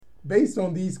Based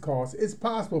on these costs, it's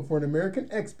possible for an American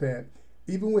expat,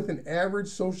 even with an average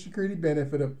Social Security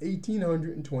benefit of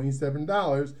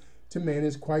 $1,827, to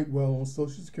manage quite well on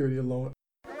Social Security alone.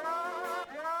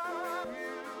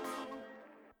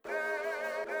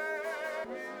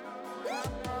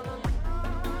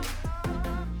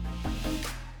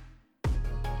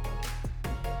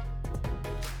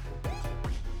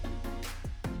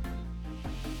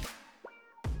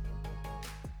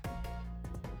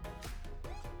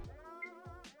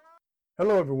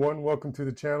 Hello everyone, welcome to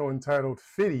the channel entitled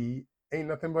Fitty Ain't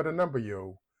Nothing But a Number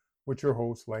Yo, with your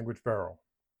host, Language Barrel.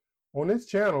 On this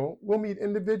channel, we'll meet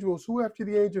individuals who after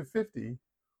the age of 50,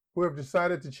 who have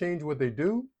decided to change what they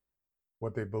do,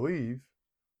 what they believe,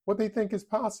 what they think is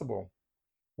possible,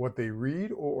 what they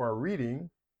read or are reading,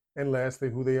 and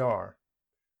lastly, who they are.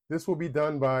 This will be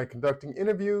done by conducting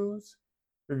interviews,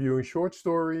 reviewing short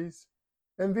stories,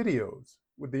 and videos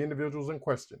with the individuals in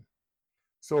question.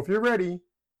 So if you're ready,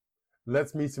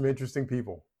 let's meet some interesting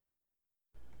people.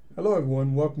 Hello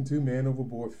everyone, welcome to Man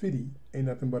Overboard Fitty Ain't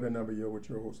Nothing But a Number Yo, with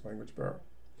your host, Language Barrel.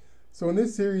 So in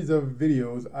this series of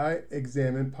videos, I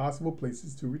examine possible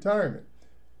places to retirement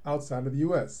outside of the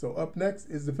US. So up next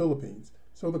is the Philippines.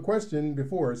 So the question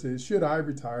before us is, should I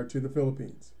retire to the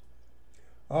Philippines?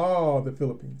 Oh, the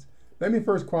Philippines. Let me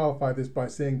first qualify this by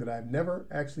saying that I've never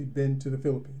actually been to the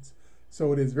Philippines.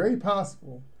 So it is very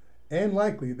possible and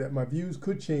likely that my views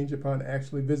could change upon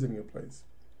actually visiting a place.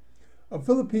 A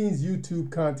Philippines YouTube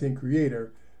content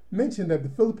creator mentioned that the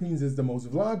Philippines is the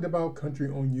most vlogged about country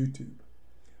on YouTube.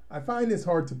 I find this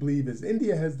hard to believe, as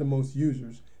India has the most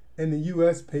users and the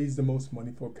US pays the most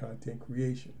money for content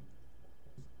creation.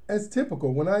 As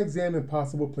typical, when I examine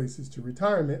possible places to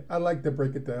retirement, I like to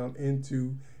break it down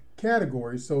into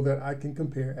categories so that I can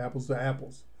compare apples to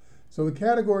apples. So the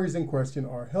categories in question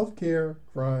are healthcare,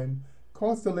 crime,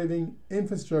 cost of living,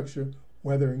 infrastructure,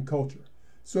 weather, and culture.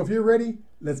 So if you're ready,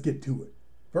 let's get to it.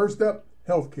 First up,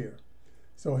 healthcare.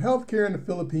 So healthcare in the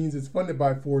Philippines is funded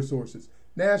by four sources: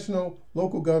 national,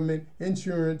 local government,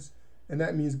 insurance, and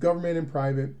that means government and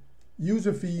private,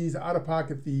 user fees,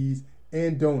 out-of-pocket fees,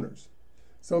 and donors.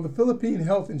 So the Philippine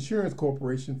Health Insurance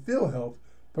Corporation, PhilHealth,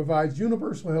 provides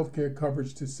universal healthcare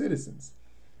coverage to citizens.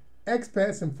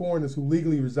 Expats and foreigners who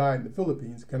legally reside in the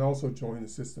Philippines can also join the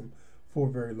system for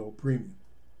a very low premium.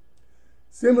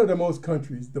 Similar to most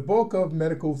countries, the bulk of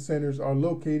medical centers are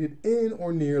located in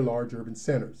or near large urban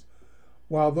centers,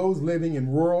 while those living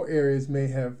in rural areas may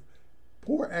have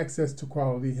poor access to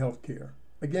quality health care.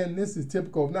 Again, this is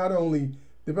typical of not only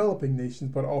developing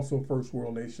nations, but also first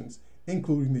world nations,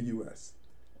 including the US.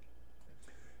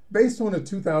 Based on a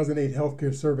 2008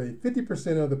 healthcare survey,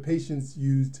 50% of the patients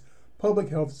used public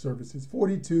health services,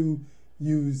 42%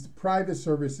 used private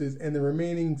services, and the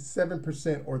remaining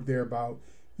 7% or thereabout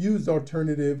used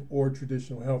alternative or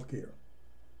traditional healthcare.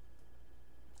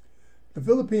 The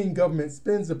Philippine government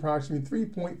spends approximately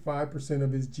 3.5%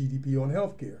 of its GDP on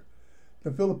healthcare.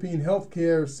 The Philippine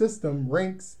healthcare system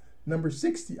ranks number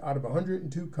 60 out of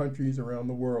 102 countries around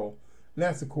the world, and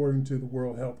that's according to the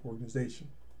World Health Organization.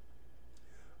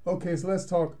 Okay, so let's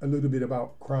talk a little bit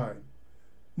about crime.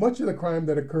 Much of the crime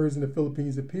that occurs in the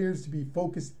Philippines appears to be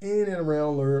focused in and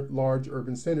around large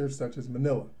urban centers such as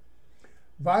Manila.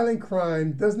 Violent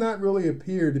crime does not really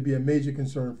appear to be a major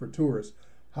concern for tourists.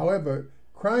 However,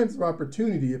 crimes of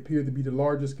opportunity appear to be the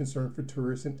largest concern for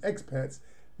tourists and expats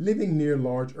living near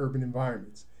large urban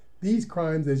environments. These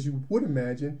crimes, as you would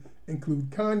imagine,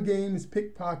 include con games,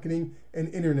 pickpocketing,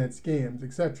 and internet scams,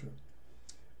 etc.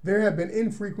 There have been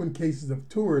infrequent cases of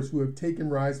tourists who have taken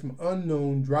rides from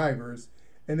unknown drivers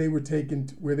and they were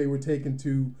taken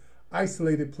to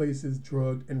isolated places,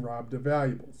 drugged, and robbed of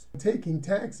valuables. Taking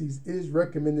taxis, it is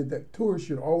recommended that tourists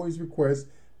should always request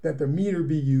that the meter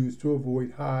be used to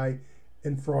avoid high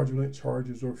and fraudulent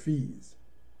charges or fees.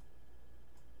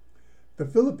 The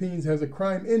Philippines has a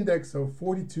crime index of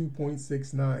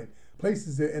 42.69,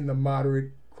 places it in the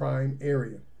moderate crime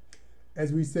area.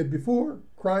 As we said before,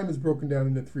 crime is broken down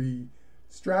into three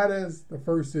stratas. The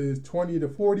first is 20 to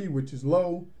 40, which is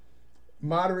low.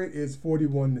 Moderate is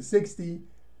 41 to 60,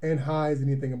 and high is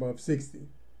anything above 60.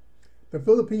 The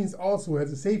Philippines also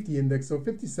has a safety index of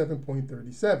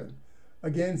 57.37.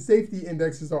 Again, safety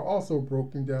indexes are also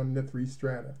broken down into three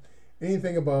strata.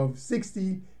 Anything above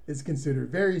 60 is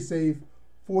considered very safe,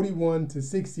 41 to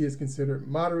 60 is considered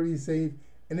moderately safe,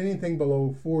 and anything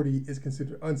below 40 is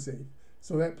considered unsafe.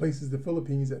 So that places the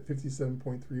Philippines at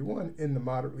 57.31 in the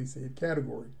moderately safe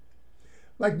category.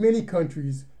 Like many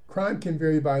countries, crime can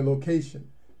vary by location.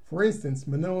 For instance,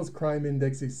 Manila's crime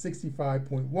index is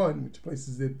 65.1, which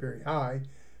places it very high,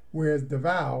 whereas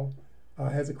Davao,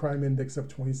 has a crime index of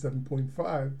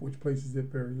 27.5, which places it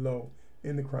very low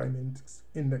in the crime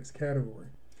index category.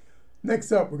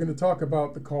 Next up, we're going to talk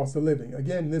about the cost of living.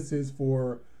 Again, this is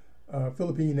for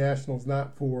Philippine nationals,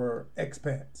 not for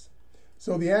expats.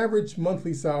 So the average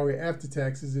monthly salary after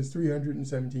taxes is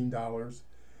 $317.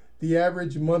 The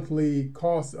average monthly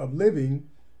cost of living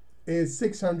is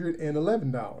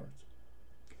 $611.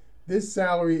 This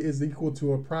salary is equal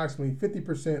to approximately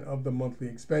 50% of the monthly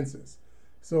expenses.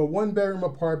 So a one-bedroom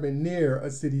apartment near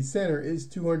a city center is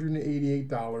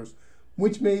 $288,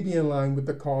 which may be in line with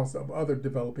the cost of other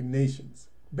developing nations.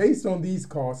 Based on these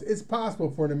costs, it's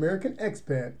possible for an American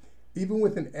expat, even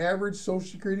with an average Social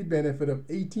Security benefit of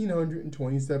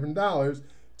 $1,827,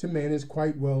 to manage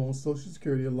quite well on Social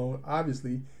Security alone,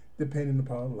 obviously depending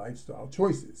upon lifestyle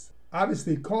choices.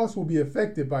 Obviously, costs will be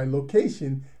affected by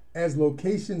location, as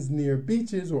locations near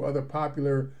beaches or other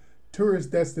popular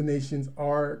tourist destinations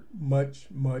are much,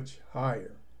 much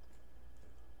higher.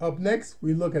 Up next,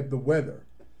 we look at the weather.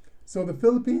 So the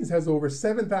Philippines has over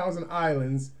 7,000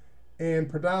 islands and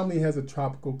predominantly has a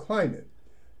tropical climate.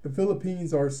 The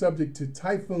Philippines are subject to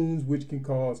typhoons, which can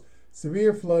cause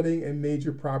severe flooding and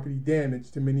major property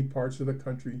damage to many parts of the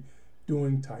country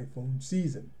during typhoon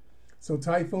season. So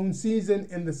typhoon season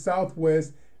in the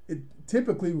Southwest, it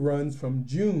typically runs from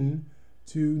June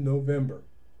to November.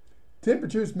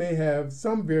 Temperatures may have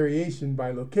some variation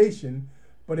by location,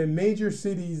 but in major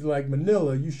cities like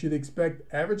Manila, you should expect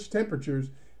average temperatures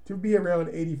to be around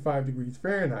 85 degrees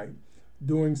Fahrenheit.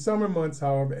 During summer months,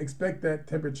 however, expect that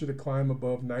temperature to climb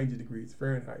above 90 degrees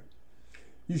Fahrenheit.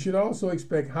 You should also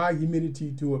expect high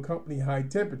humidity to accompany high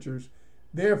temperatures.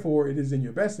 Therefore, it is in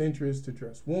your best interest to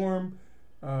dress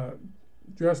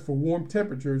for warm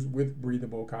temperatures with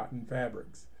breathable cotton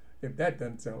fabrics, if that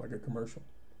doesn't sound like a commercial.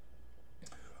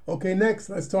 Okay, next,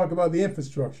 let's talk about the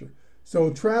infrastructure.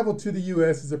 So travel to the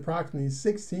U.S. is approximately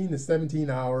 16 to 17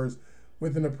 hours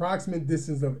with an approximate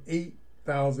distance of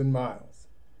 8,000 miles.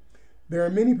 There are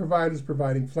many providers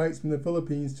providing flights from the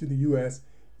Philippines to the U.S.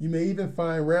 You may even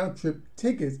find round-trip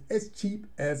tickets as cheap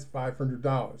as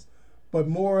 $500. But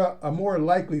a more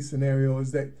likely scenario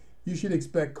is that you should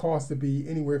expect costs to be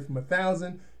anywhere from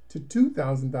 $1,000 to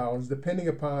 $2,000 depending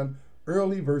upon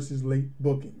early versus late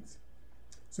bookings.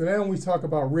 So now when we talk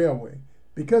about railway,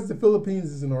 because the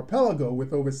Philippines is an archipelago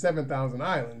with over 7,000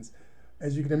 islands,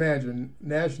 as you can imagine,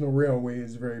 national railway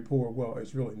is very poor. Well,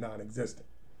 it's really non-existent.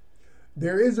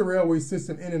 There is a railway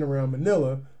system in and around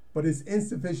Manila, but it's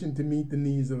insufficient to meet the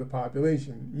needs of the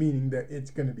population, meaning that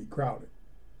it's going to be crowded.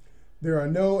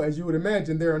 As you would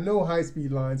imagine, there are no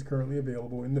high-speed lines currently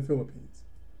available in the Philippines.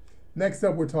 Next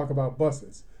up, we'll talk about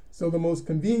buses. So the most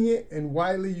convenient and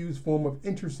widely used form of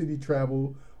intercity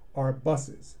travel are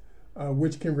buses,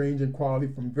 which can range in quality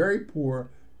from very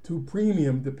poor to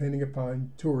premium depending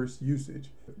upon tourist usage.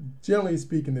 Generally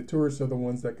speaking, the tourists are the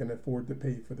ones that can afford to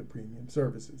pay for the premium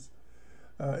services.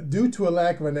 Due to a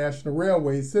lack of a national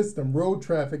railway system, road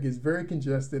traffic is very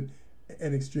congested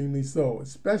and extremely slow,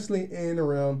 especially in and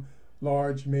around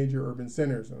large major urban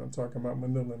centers, and I'm talking about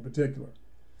Manila in particular.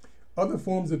 Other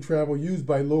forms of travel used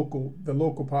by the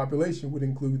local population would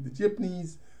include the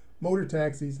jeepneys, motor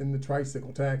taxis, and the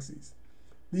tricycle taxis.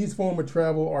 These forms of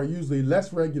travel are usually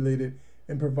less regulated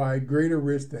and provide greater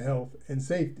risk to health and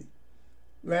safety.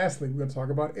 Lastly, we're going to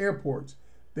talk about airports.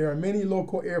 There are many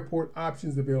local airport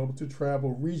options available to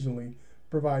travel regionally,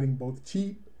 providing both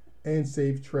cheap and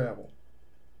safe travel.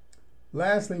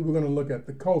 Lastly, we're going to look at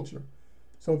the culture.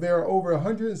 So there are over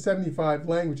 175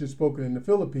 languages spoken in the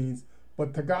Philippines,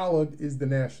 but Tagalog is the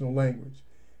national language.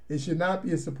 It should not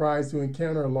be a surprise to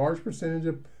encounter a large percentage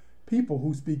of people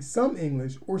who speak some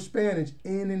English or Spanish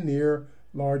in and near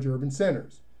large urban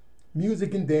centers.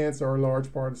 Music and dance are a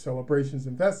large part of celebrations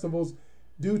and festivals.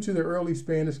 Due to the early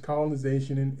Spanish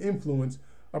colonization and influence,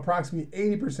 approximately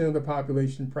 80% of the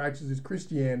population practices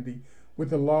Christianity,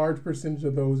 with a large percentage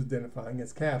of those identifying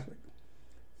as Catholic.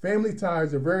 Family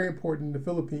ties are very important in the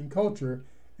Philippine culture,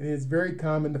 and it is very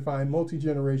common to find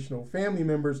multi-generational family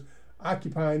members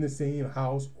occupying the same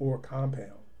house or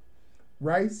compound.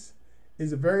 Rice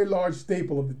is a very large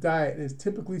staple of the diet and is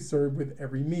typically served with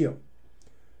every meal.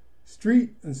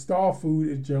 Street and stall food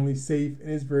is generally safe and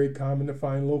is very common to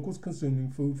find locals consuming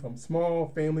food from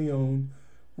small family-owned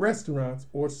restaurants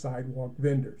or sidewalk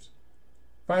vendors.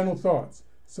 Final thoughts.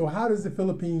 So how does the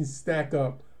Philippines stack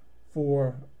up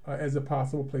as a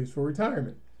possible place for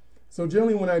retirement? So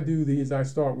generally when I do these, I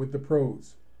start with the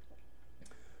pros.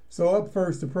 So up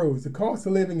first, the pros. The cost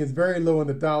of living is very low and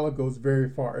the dollar goes very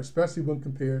far, especially when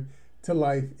compared to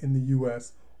life in the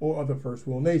U.S. or other first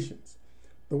world nations.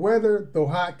 The weather, though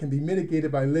hot, can be mitigated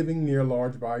by living near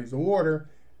large bodies of water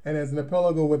And as an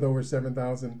archipelago with over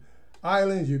 7,000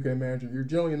 islands, you can imagine you're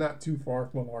generally not too far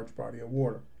from a large body of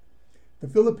water. The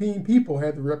Philippine people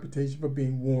had the reputation for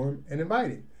being warm and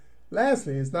inviting.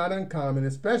 Lastly, it's not uncommon,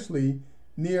 especially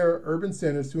near urban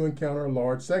centers, to encounter a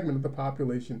large segment of the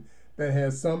population that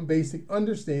has some basic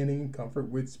understanding and comfort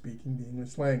with speaking the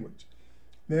English language.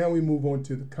 Now we move on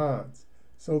to the cons.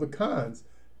 So the cons: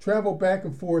 travel back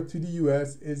and forth to the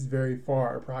U.S. is very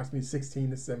far, approximately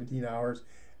 16 to 17 hours,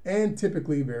 and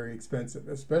typically very expensive,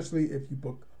 especially if you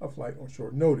book a flight on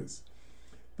short notice.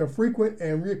 The frequent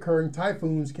and recurring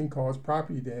typhoons can cause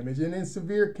property damage and in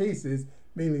severe cases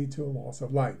may lead to a loss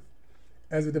of life.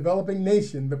 As a developing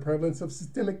nation, the prevalence of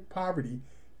systemic poverty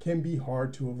can be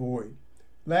hard to avoid.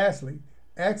 Lastly,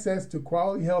 access to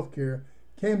quality health care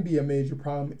can be a major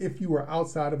problem if you are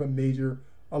outside of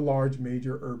a large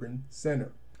major urban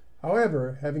center.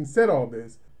 However, having said all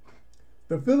this,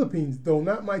 the Philippines, though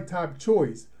not my top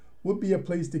choice, would be a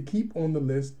place to keep on the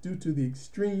list due to the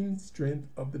extreme strength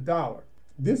of the dollar.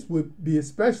 This would be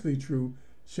especially true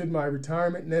should my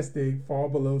retirement nest egg fall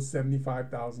below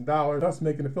 $75,000, thus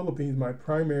making the Philippines my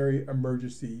primary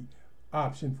emergency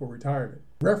option for retirement.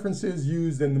 References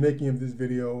used in the making of this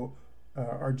video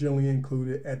are generally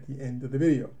included at the end of the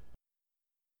video.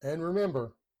 And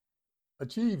remember,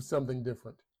 achieve something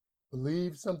different,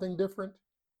 believe something different,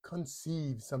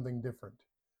 conceive something different,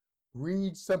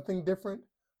 read something different,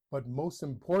 but most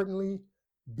importantly,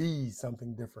 be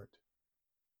something different.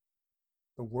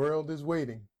 The world is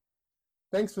waiting.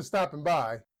 Thanks for stopping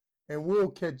by, and we'll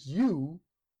catch you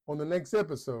on the next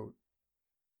episode.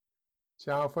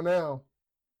 Ciao for now.